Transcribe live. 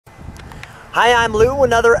Hi, I'm Lou,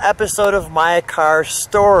 another episode of My Car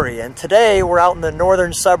Story, and today we're out in the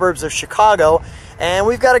northern suburbs of Chicago, and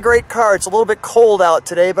we've got a great car. It's a little bit cold out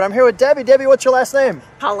today, but I'm here with Debbie. Debbie, what's your last name?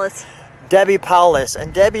 Powless. Debbie Powless,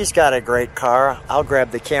 and Debbie's got a great car. I'll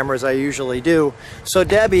grab the camera as I usually do. So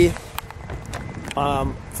Debbie,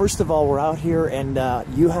 first of all, we're out here, and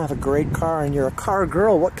you have a great car, and you're a car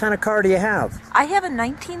girl. What kind of car do you have? I have a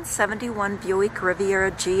 1971 Buick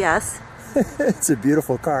Riviera GS. It's a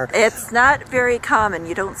beautiful car. It's not very common.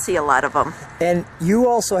 You don't see a lot of them. And you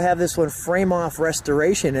also have this one frame-off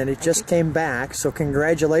restoration, and it just came back, so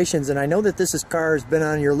congratulations. And I know that this car has been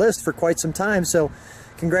on your list for quite some time, so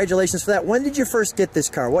congratulations for that. When did you first get this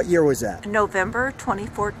car? What year was that? November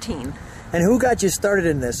 2014. And who got you started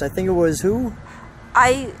in this? I think it was who?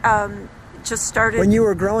 I just started... When you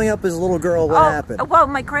were growing up as a little girl, what happened? Well,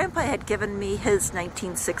 my grandpa had given me his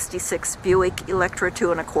 1966 Buick Electra 2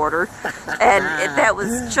 1/4, and that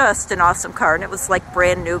was just an awesome car, and it was like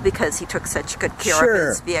brand new because he took such good care of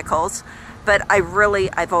his vehicles. But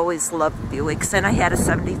I've always loved Buicks, and I had a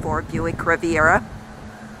 74 Buick Riviera.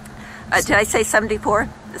 Did I say 74?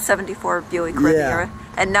 The 74 Buick Riviera.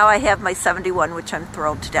 And now I have my 71, which I'm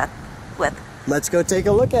thrilled to death with. Let's go take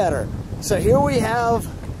a look at her. So here we have,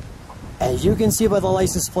 as you can see by the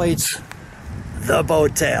license plates, the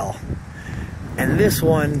boat tail. And this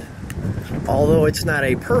one, although it's not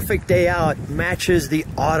a perfect day out, matches the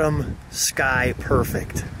autumn sky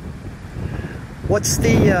perfect. What's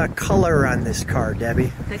the color on this car,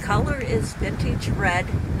 Debbie? The color is vintage red,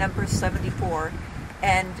 number 74.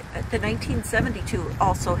 And the 1972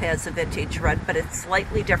 also has a vintage red, but it's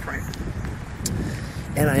slightly different.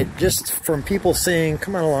 And I just, from people seeing,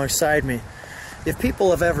 come on alongside me, if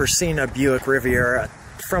people have ever seen a Buick Riviera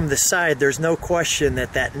from the side, there's no question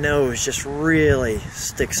that that nose just really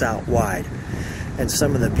sticks out wide. And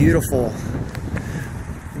some of the beautiful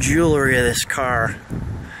jewelry of this car,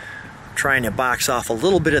 trying to box off a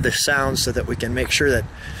little bit of the sound so that we can make sure that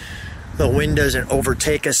the wind doesn't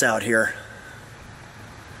overtake us out here.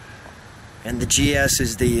 And the GS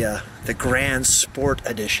is the Gran Sport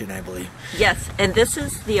Edition, I believe. Yes, and this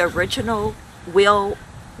is the original wheel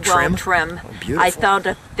well trim. Oh, beautiful. I found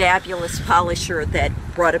a fabulous polisher that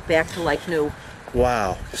brought it back to like new.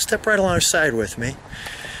 Wow. Step right alongside with me,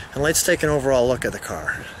 and let's take an overall look at the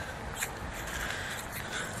car.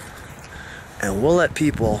 And we'll let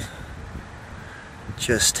people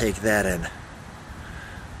just take that in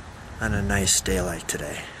on a nice day like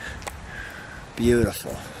today.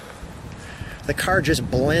 Beautiful. The car just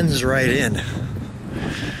blends right in.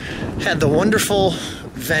 Had the wonderful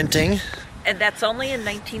venting. And that's only in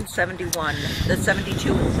 1971. The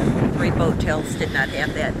 72 and 73 boat tails did not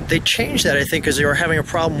have that. They changed that, I think, because they were having a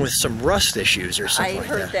problem with some rust issues or something like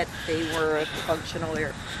that. I heard that they were functional,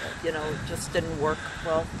 or, you know, just didn't work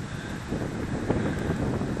well.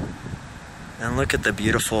 And look at the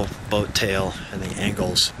beautiful boat tail and the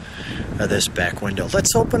angles of this back window.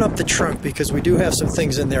 Let's open up the trunk because we do have some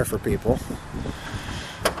things in there for people.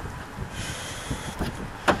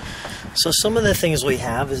 So some of the things we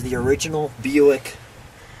have is the original Buick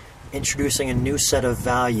introducing a new set of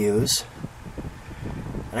values.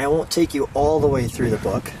 And I won't take you all the way through the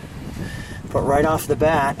book, but right off the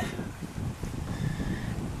bat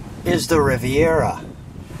is the Riviera.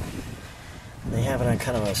 They have it on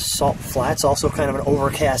kind of a salt flats, also kind of an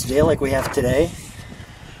overcast day like we have today.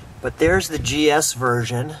 But there's the GS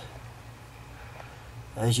version,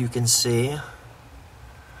 as you can see.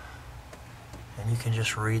 And you can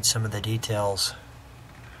just read some of the details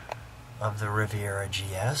of the Riviera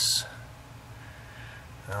GS.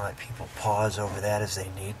 I'll let people pause over that as they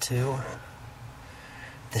need to.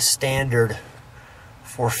 The standard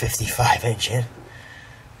 455 engine.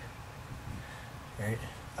 Right?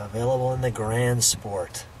 Available in the Gran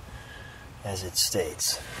Sport, as it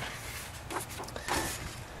states.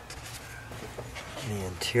 The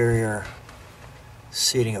interior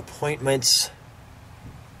seating appointments.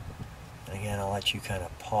 Again, I'll let you kind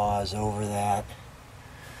of pause over that.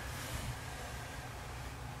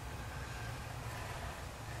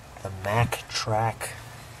 The Mac track.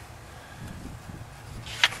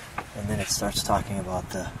 And then it starts talking about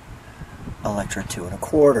the Electra 2 1/4,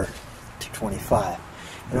 225.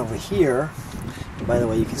 And over here, by the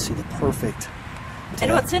way, you can see the perfect tail.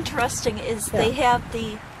 And what's interesting is they have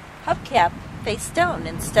the hubcap face down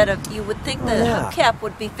instead of, you would think the hubcap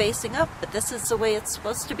would be facing up, but this is the way it's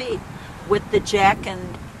supposed to be, with the jack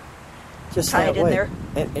and just tied in there.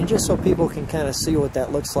 And just so people can kind of see what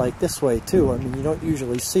that looks like this way too. I mean, you don't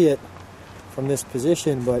usually see it from this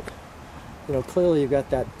position, but you know, clearly you've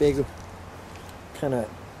got that big kind of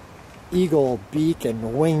eagle beak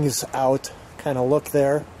and wings out kind of look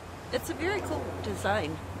there. It's a very cool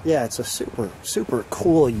design. Yeah, it's a super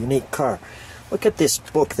cool, unique car. Look at this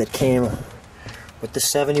book that came with the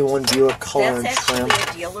 71 Buick color and trim. That's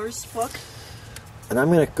actually a dealer's book. And I'm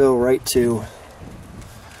going to go right to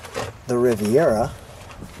the Riviera,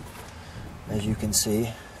 as you can see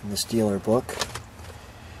in this dealer book.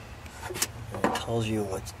 And it tells you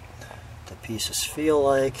what the pieces feel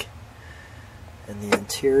like and the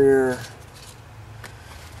interior,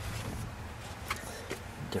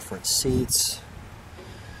 different seats,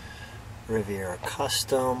 Riviera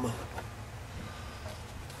Custom.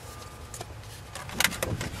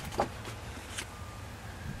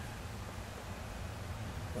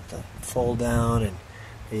 With the fold down, and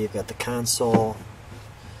here you've got the console.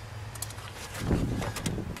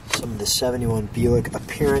 Some of the 71 Buick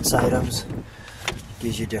appearance items.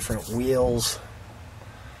 Gives you different wheels.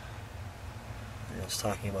 I was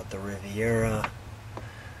talking about the Riviera.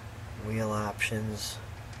 Wheel options.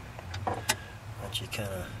 But you kind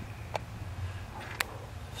of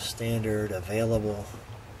standard, available.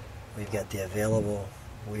 We've got the available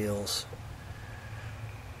wheels.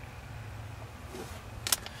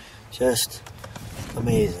 Just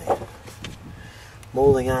amazing.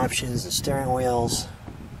 Molding options, the steering wheels.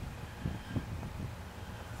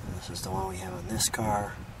 This is the one we have on this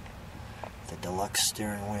car. The deluxe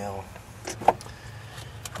steering wheel.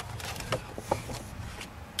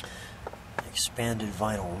 Expanded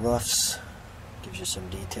vinyl roofs. Gives you some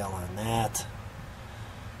detail on that.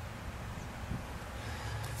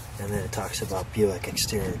 And then it talks about Buick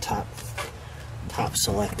exterior top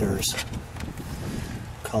selectors,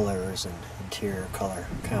 colors and interior color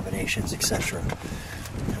combinations, etc. Kind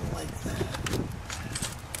of like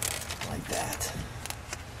that.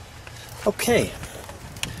 Okay,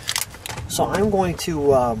 so I'm going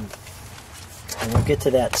to, and we'll get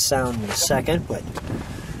to that sound in a second, but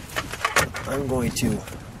I'm going to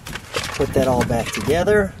put that all back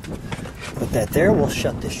together. Put that there. We'll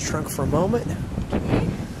shut this trunk for a moment.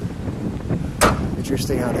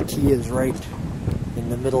 Interesting how the key is right in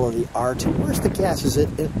the middle of the R2. Where's the gas? Is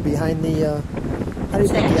it behind the, how do you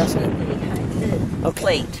put gas in it? Behind the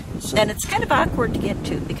plate. So, and it's kind of awkward to get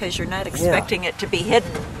to because you're not expecting it to be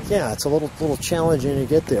hidden. Yeah, it's a little challenging to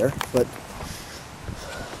get there, but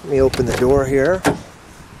let me open the door here.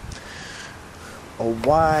 A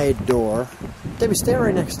wide door. Debbie, stay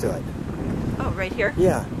right next to it. Oh, right here?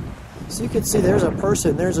 Yeah. So you can see there's a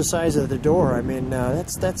person, there's the size of the door. I mean,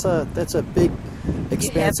 that's a big,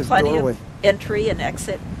 expansive doorway. You have plenty of entry and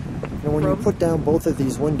exit. And when you put down both of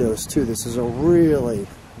these windows too, this is a really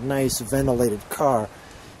nice ventilated car.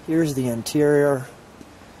 Here's the interior,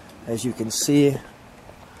 as you can see.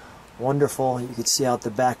 Wonderful. You can see out the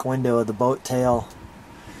back window of the boat tail.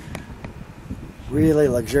 Really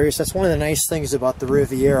luxurious. That's one of the nice things about the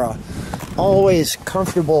Riviera. Always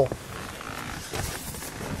comfortable.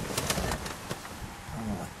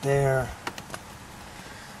 There.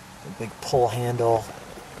 The big pull handle.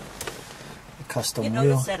 The custom wheel. You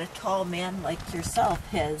notice that a tall man like yourself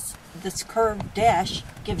has this curved dash,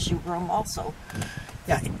 gives you room also.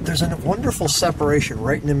 Yeah, there's a wonderful separation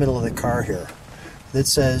right in the middle of the car here that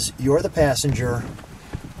says you're the passenger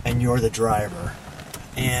and you're the driver.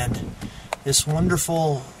 And this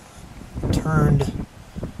wonderful turned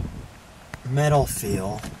metal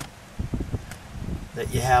feel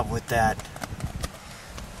that you have with that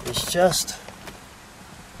is just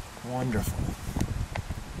wonderful.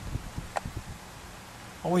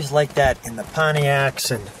 Always like that in the Pontiacs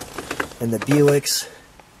and the Buicks.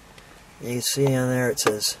 You can see on there it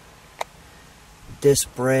says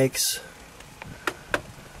disc brakes.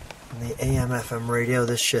 And the AM FM radio,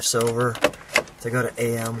 this shifts over to go to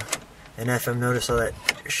AM and FM. Notice how that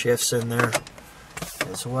shifts in there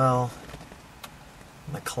as well.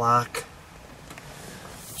 And the clock,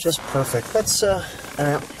 just perfect. That's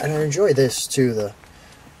and I enjoy this too.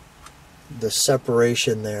 The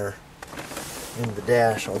separation there in the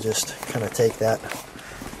dash. I'll just kind of take that,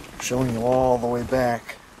 showing you all the way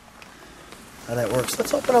back how that works.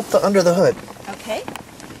 Let's open up the under the hood. Okay.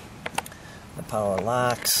 The power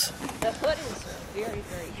locks. The hood is very,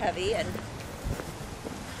 very heavy and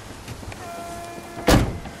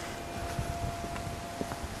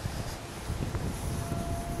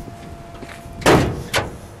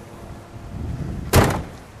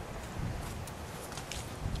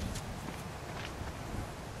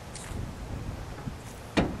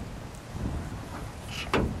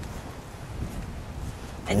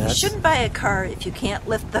you shouldn't buy a car if you can't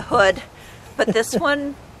lift the hood, but this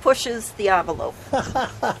one pushes the envelope.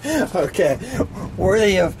 Okay,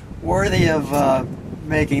 worthy of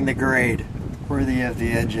making the grade, worthy of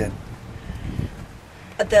the engine.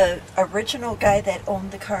 The original guy that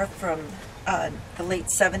owned the car from the late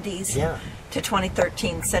 70s to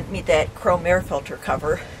 2013 sent me that chrome air filter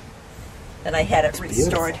cover, and I had it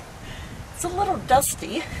restored. Beautiful. It's a little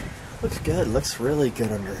dusty. Looks good. Looks really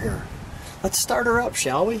good under here. Let's start her up,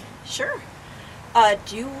 shall we? Sure.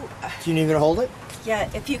 Do you need me to hold it? Yeah,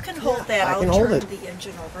 if you can hold that, I'll turn the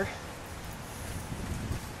engine over.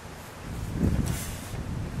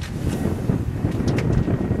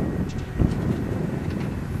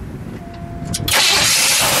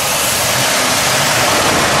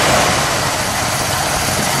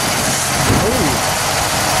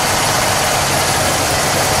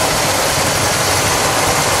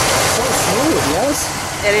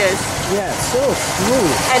 It is. Yeah, it's so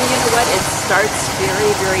smooth. And you know what? It starts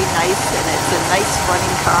very, very nice, and it's a nice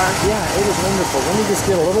running car. Yeah, it is wonderful. Let me just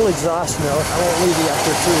get a little exhaust note. I won't leave you up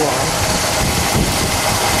there too long.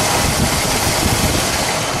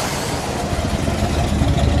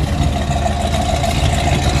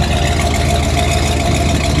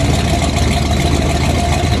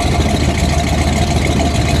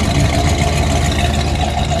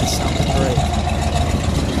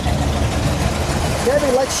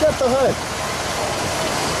 Debbie, let's shut the hood.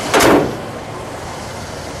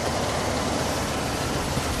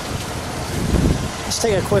 Let's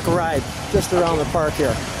take a quick ride just around the park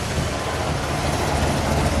here.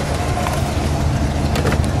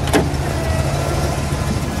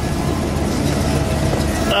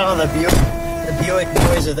 Oh, the Buick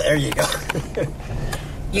boys are there. You go.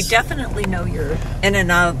 You definitely know you're in and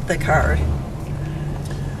out of the car.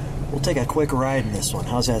 We'll take a quick ride in this one.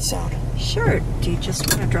 How's that sound? Sure. Do you just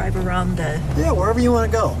want to drive around the... Yeah, wherever you want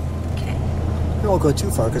to go. Okay. I won't go too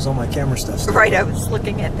far because all my camera stuff's still right, there. I was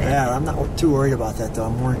looking at that. Yeah, I'm not too worried about that though.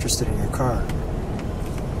 I'm more interested in your car.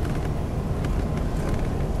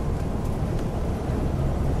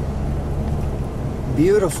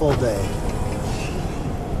 Beautiful day.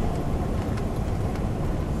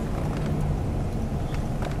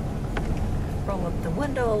 Roll up the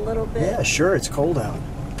window a little bit. Yeah, sure. It's cold out.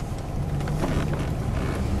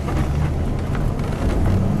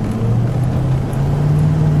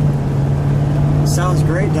 Sounds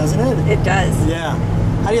great, doesn't it? It does. Yeah.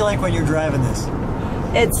 How do you like when you're driving this?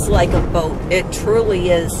 It's like a boat. It truly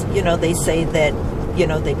is. You know, they say that, you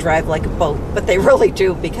know, they drive like a boat, but they really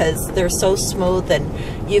do because they're so smooth and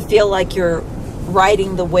you feel like you're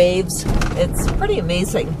riding the waves. It's pretty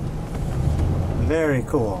amazing. Very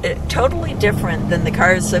cool. Totally different than the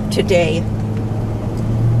cars of today.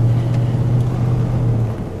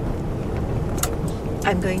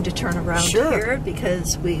 I'm going to turn around here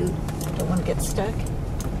because we don't want to get stuck.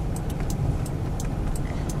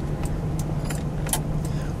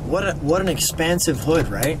 What an expansive hood,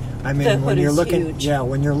 right? I mean, the hood when you're is looking, huge. yeah,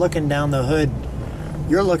 when you're looking down the hood,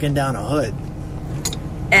 you're looking down a hood.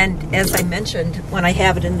 And as I mentioned, when I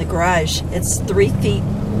have it in the garage, it's 3 feet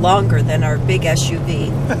longer than our big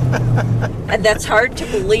SUV. And that's hard to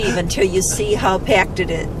believe until you see how packed it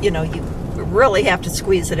is. You know, you really have to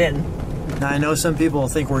squeeze it in. Now, I know some people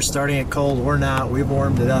think we're starting it cold. We're not. We've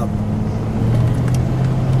warmed it up.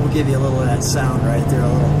 We'll give you a little of that sound right there, a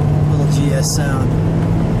little GS sound.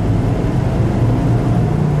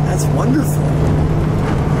 That's wonderful.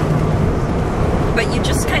 But you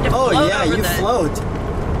just kind of float over yeah, you float.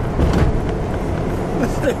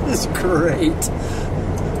 That is great.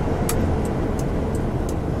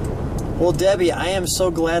 Well, Debbie, I am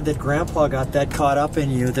so glad that Grandpa got that caught up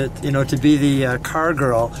in you, that, you know, to be the car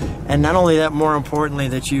girl. And not only that, more importantly,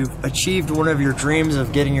 that you've achieved one of your dreams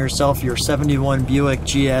of getting yourself your 71 Buick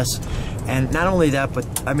GS. And not only that, but,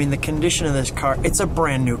 I mean, the condition of this car, it's a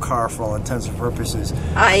brand new car for all intents and purposes.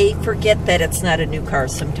 I forget that it's not a new car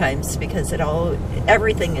sometimes because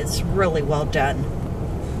everything is really well done.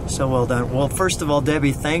 So well done. Well, first of all,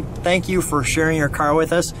 Debbie, thank you for sharing your car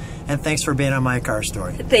with us, and thanks for being on My Car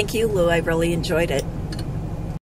Story. Thank you, Lou. I really enjoyed it.